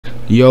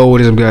Yo,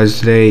 what is up guys?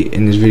 Today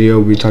in this video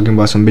we're talking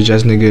about some bitch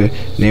ass nigga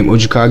named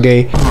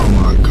Ojukage. Oh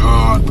my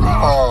god, bro.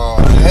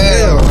 Oh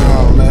hell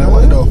no, man.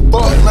 What the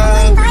fuck,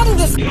 man?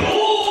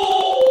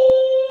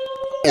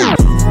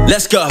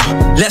 Let's go,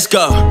 let's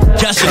go.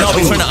 Young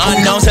Shinobi from the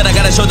unknown. Said I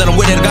gotta show that I'm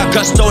with it. I got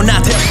gusto,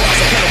 not to.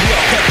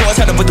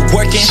 Had to put the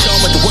work in, show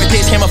 'em what the work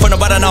is. Came up from the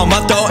bottom, now I'm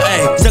up though.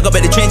 Ayy, stuck up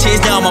at the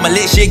trenches, now I'm on my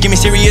lit shit. Give me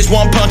serious,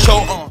 one punch,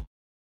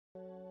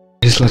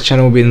 His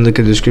channel will be in the link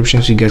in the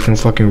description so you guys can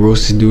fucking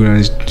roast this dude on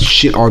his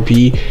shit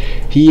RP.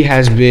 He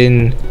has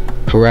been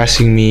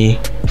harassing me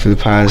for the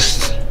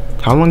past,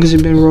 how long has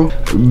it been, bro?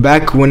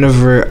 Back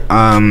whenever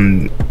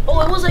Oh,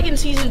 it was like in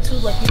season 2,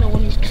 like, you know,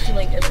 when you get to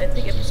like, I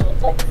think episode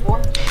like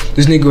 4.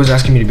 This nigga was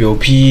asking me to be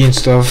OP and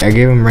stuff. I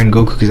gave him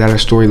Rengoku because I had a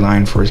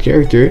storyline for his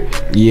character.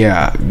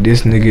 Yeah,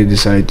 this nigga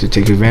decided to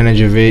take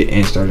advantage of it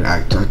and started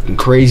acting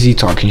crazy,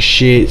 talking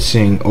shit,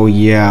 saying, oh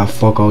yeah,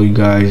 fuck all you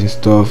guys and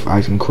stuff,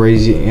 acting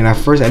crazy. And at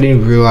first I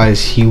didn't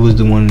realize he was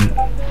the one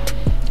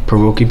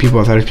provoking people.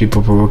 I thought it was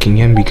people provoking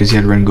him because he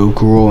had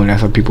Rengoku role, and I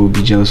thought people would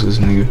be jealous of this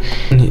nigga.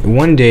 And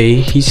one day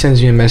he sends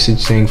me a message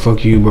saying,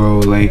 fuck you bro,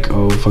 like,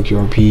 oh fuck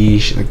your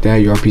RP, shit like that,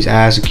 your RP's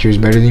ass, Akira's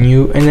better than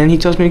you. And then he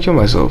tells me to kill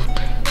myself.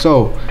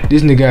 So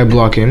this nigga, I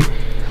block him.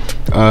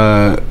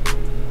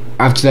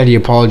 After that he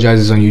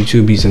apologizes on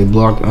YouTube. He said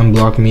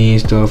unblock me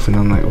and stuff, and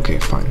I'm like, okay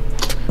fine,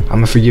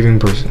 I'm a forgiving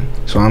person.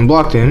 So I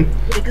unblocked him.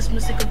 Biggest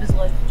mistake of his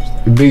life.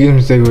 Biggest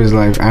mistake of his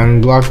life. I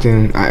unblocked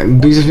him.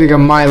 Biggest mistake of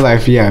my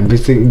life. Yeah,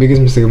 biggest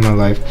mistake of my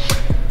life.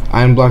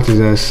 I unblocked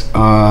his ass.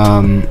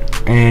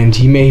 And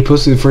he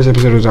posted the first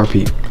episode of his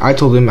RP. I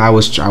told him I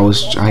was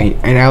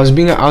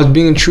being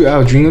a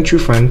true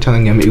friend,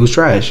 telling him it was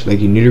trash.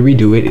 Like, you need to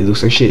redo it. It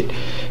looks like shit.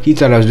 He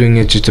thought I was doing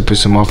it just to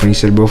piss him off, and he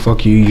said, bro,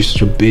 fuck you. You're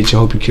such a bitch. I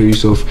hope you kill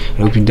yourself.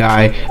 I hope you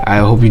die. I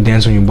hope you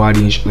dance on your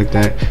body and shit like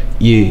that.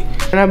 Yeah.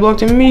 And I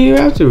blocked him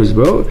immediately afterwards,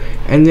 bro.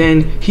 And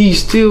then he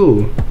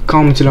still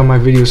commented on my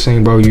video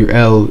saying, bro, you're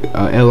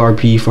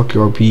LRP, fuck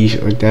your RP,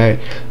 shit like that.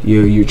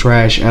 You're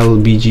trash.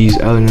 LBGs,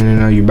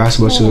 no, your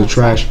basketball skills are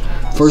trash.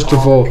 First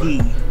of all,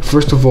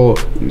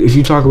 if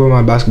you talk about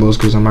my basketball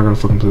skills, I'm not gonna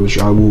fucking play with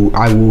you.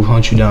 I will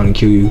hunt you down and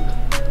kill you.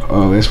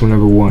 That's for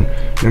number one.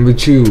 Number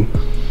two,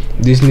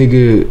 this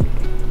nigga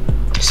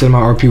said my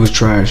RP was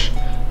trash,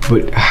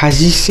 but has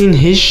he seen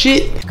his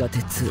shit?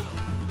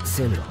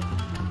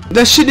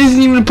 That shit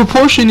isn't even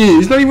proportionate.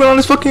 It's not even on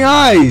his fucking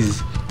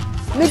eyes.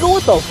 Nigga,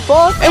 what the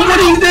fuck? And what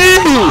is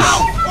this?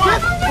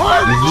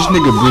 This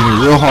nigga breathing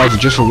real hard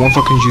just for one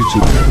fucking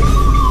YouTube.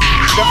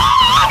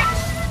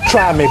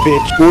 Try me,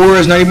 bitch. Or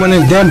it's not even on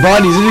his damn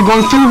bodies. Is it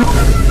going through?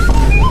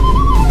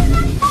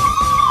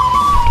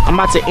 I'm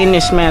about to end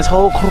this man's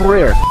whole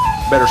career.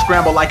 Better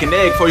scramble like an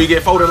egg before you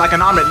get folded like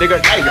an omelet, nigga.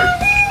 Tiger.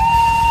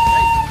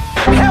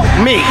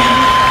 Help me.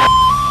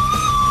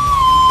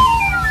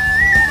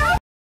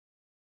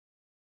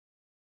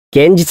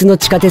 現実の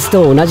地下鉄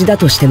と同じだ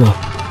としても、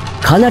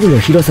かなりの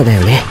広さだ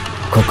よね。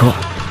ここ、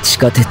地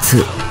下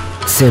鉄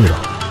線路。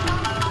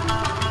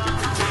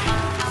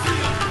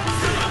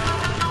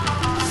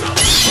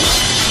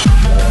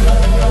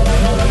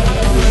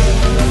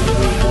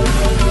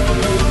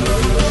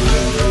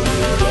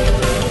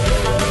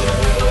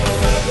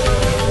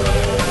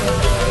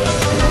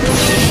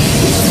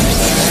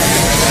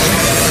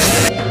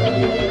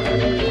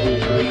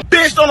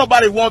Bitch, don't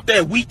nobody want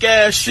that weak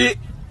ass shit.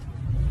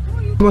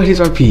 About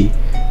his RP,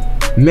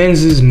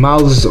 men's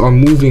mouths are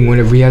moving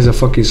whenever he has a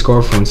fucking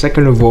scarf on.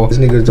 Second of all, this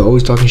nigga's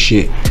always talking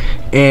shit,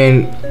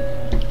 and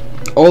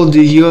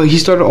he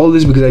started all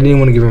this because I didn't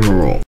want to give him a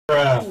role.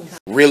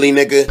 Really,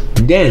 nigga?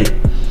 Then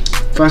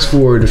fast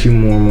forward a few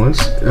more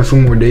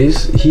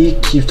days, he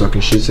keeps talking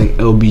shit, saying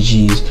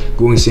LBGs,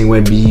 going saying why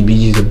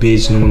BG's a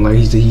bitch, no one like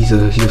he's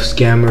a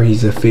scammer,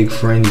 he's a fake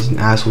friend, he's an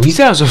asshole. He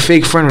said I was a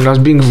fake friend when I was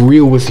being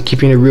real with,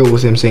 keeping it real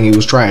with him, saying it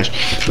was trash,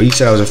 but he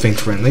said I was a fake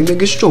friend. Like,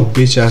 nigga, shut your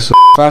bitch ass up.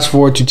 Fast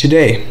forward to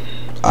today,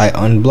 I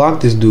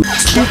unblocked this dude.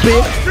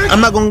 Stupid.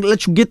 I'm not gonna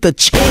let you get the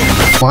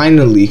chance.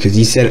 Finally, because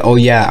he said, oh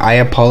yeah, I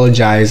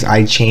apologize,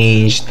 I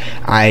changed,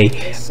 I'm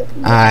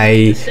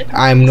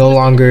no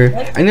longer,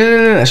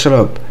 no, shut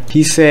up.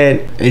 He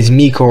said, it's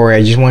me, Corey,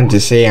 I just wanted to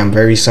say I'm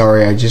very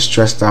sorry, I just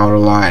stressed out a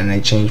lot and I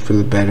changed for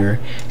the better.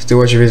 Still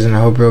watch your videos and I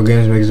hope Real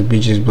Games makes the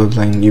beaches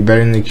bloodline. You're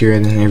better than Akira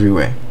in every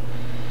way.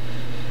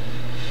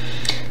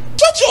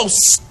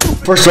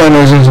 First of all, I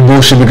know he's on some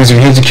bullshit because if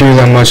he hates Akira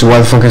that much, why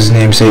the fuck is his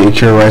name say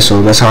Akira right?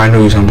 So that's how I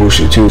know he's on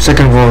bullshit too.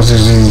 Second of all, this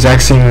is the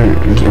exact same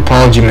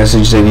apology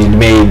message that he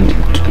made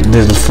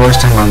the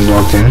first time I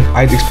unblocked him.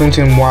 I explained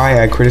to him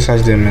why I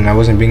criticized him and I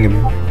wasn't being a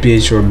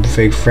bitch or a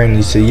fake friend.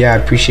 He said, yeah, I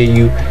appreciate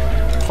you.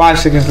 5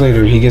 seconds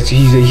later, he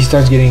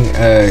starts getting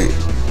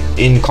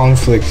in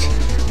conflict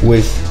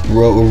with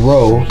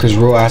Ro, because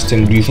Ro asked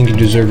him, do you think you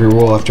deserve your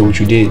role after what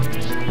you did?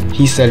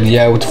 He said,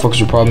 yeah, what the fuck is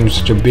your problem? You're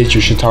such a bitch, you're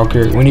a shit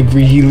talker. When he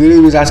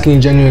literally was asking a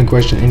genuine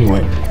question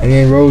anyway. And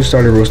then Ro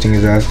started roasting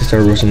his ass. They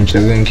started roasting each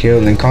other and killed.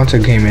 And then Kanta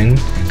came in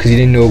because he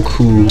didn't know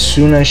who. As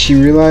soon as she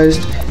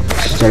realized,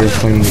 she started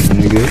playing with the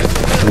nigga.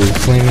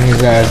 flaming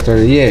his ass.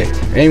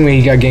 Anyway,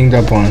 he got ganged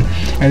up on.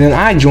 And then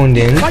I joined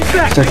in.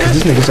 Because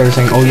this nigga started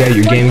saying, oh yeah,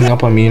 you're ganging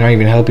up on me. You're not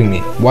even helping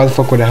me. Why the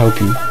fuck would I help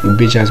you? You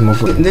bitch ass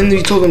motherfucker. And then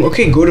we told him,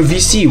 okay, go to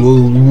VC.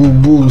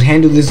 We'll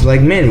handle this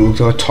like men.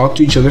 We'll talk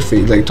to each other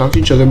talk to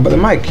each other by the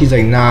mic. He's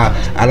like, nah,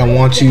 I don't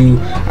want to.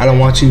 I don't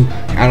want to.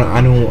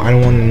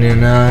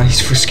 Nah.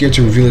 He's scared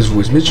to reveal his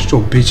voice. Bitch,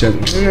 your bitch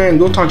ass. Man,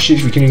 don't talk shit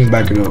if you can't even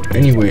back it up.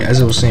 Anyway,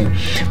 as I was saying.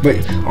 But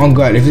on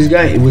God, if this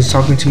guy was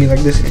talking to me like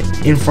this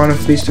in front of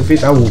face to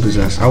face, I would whoop his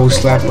ass. I would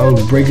slap him. I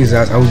would break his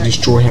ass. I would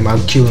destroy him. I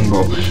would kill him,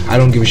 bro. I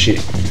don't give a shit.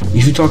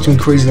 If you talk to me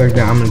crazy like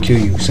that, I'm gonna kill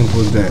you.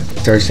 Simple as that.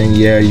 Start saying,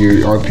 yeah, your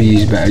RP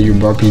is bad. Your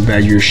RP is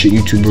bad. You're a shit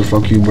YouTuber.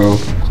 Fuck you, bro.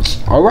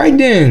 All right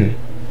then.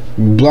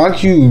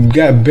 Block you.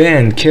 Got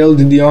banned. Kale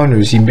did the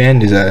honors. He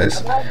banned his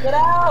ass. Get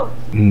out.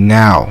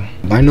 Now,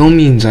 by no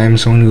means I am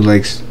someone who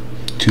likes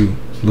to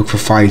look for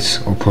fights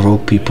or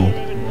provoke people,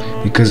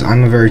 because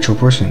I'm a very chill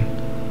person.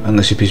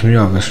 Unless you piss me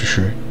off, that's for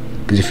sure.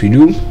 Because if you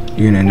do,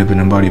 you're gonna end up in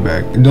a body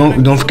bag.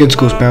 Don't forget to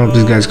go spam up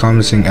this guy's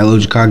comments saying LO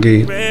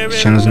Jikage.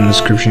 His channel's in the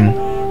description.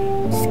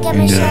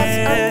 And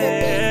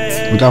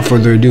without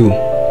further ado,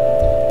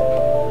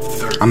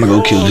 I'ma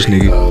go kill this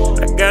nigga.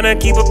 I gotta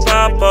keep a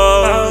pop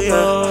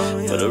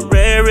yeah. Put a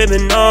red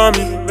ribbon on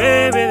me.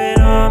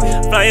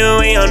 Fly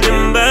away on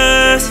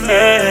Nimbus,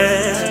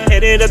 yeah.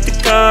 Headed up the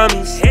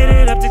commies.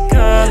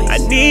 I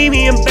need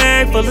me a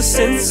bag full of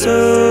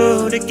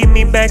senso to get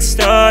me back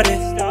started.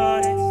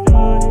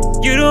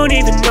 You don't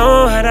even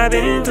know what I've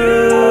been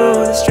through.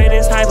 The strain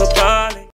is hyperbolic.